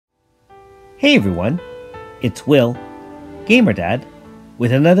Hey everyone, it's Will, Gamer Dad,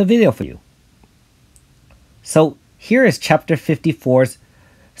 with another video for you. So here is chapter 54's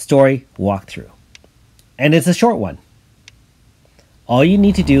story walkthrough, and it's a short one. All you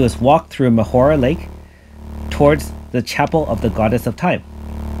need to do is walk through Mahora Lake towards the Chapel of the Goddess of Time,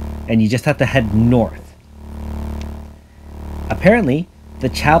 and you just have to head north. Apparently, the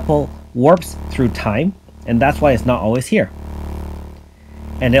chapel warps through time, and that's why it's not always here.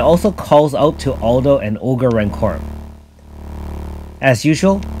 And it also calls out to Aldo and Ogre Rancorum. As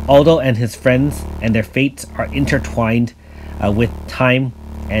usual, Aldo and his friends and their fates are intertwined with time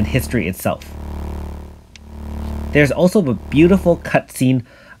and history itself. There's also a beautiful cutscene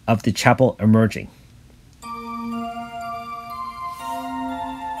of the chapel emerging.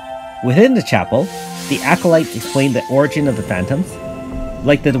 Within the chapel, the acolytes explain the origin of the phantoms,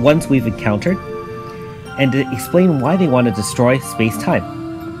 like the ones we've encountered, and to explain why they want to destroy space-time.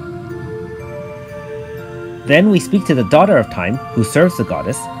 Then we speak to the Daughter of Time, who serves the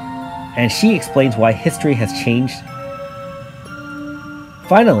goddess, and she explains why history has changed.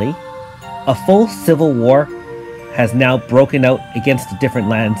 Finally, a full civil war has now broken out against the different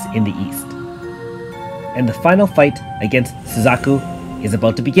lands in the east. And the final fight against Suzaku is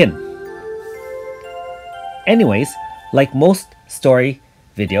about to begin. Anyways, like most story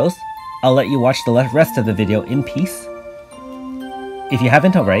videos, I'll let you watch the rest of the video in peace. If you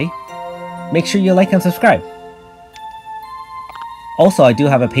haven't already, make sure you like and subscribe. Also, I do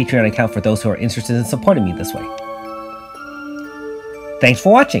have a Patreon account for those who are interested in supporting me this way. Thanks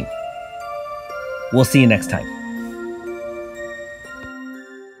for watching. We'll see you next time.